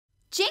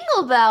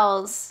Jingle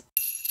bells!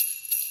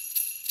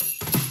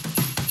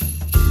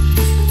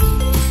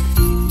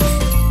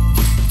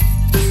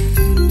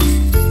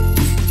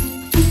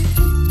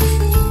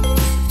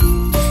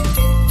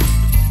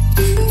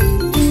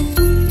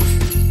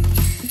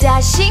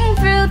 Dashing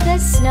through the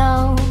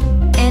snow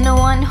in a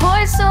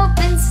one-horse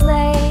open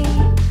sleigh,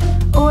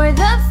 o'er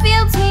the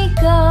fields we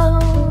go,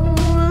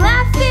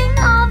 laughing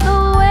all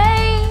the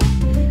way.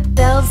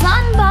 Bells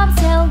on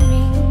bobtail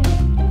ring,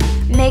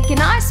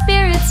 making our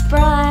spirits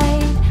bright.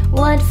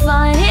 What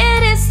fun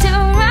it is to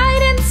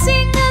ride and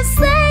sing a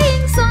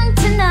sleighing song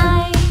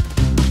tonight.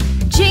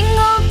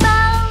 Jingle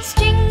bells,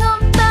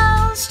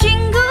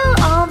 jingle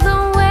all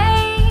the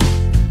way.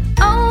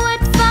 Oh,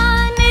 what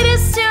fun it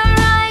is to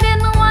ride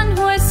in a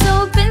one-horse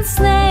open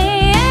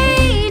sleigh.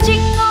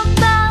 Jingle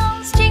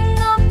bells,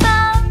 jingle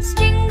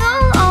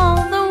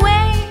all the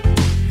way.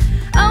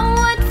 Oh,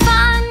 what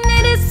fun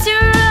it is to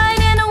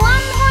ride in a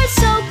one-horse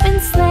open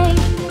sleigh.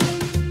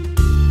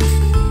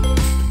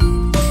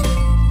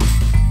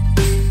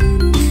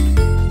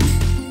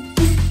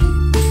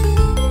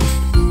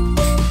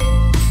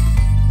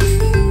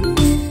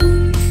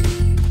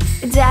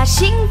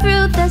 Dashing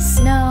through the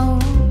snow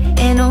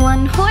in a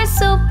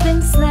one-horse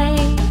open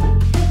sleigh,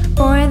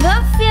 o'er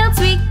the fields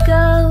we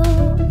go,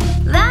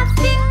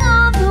 laughing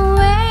all the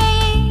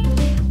way.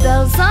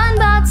 Bells on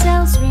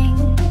bobtails ring,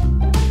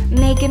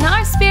 making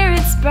our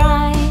spirits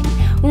bright.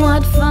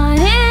 What fun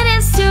it is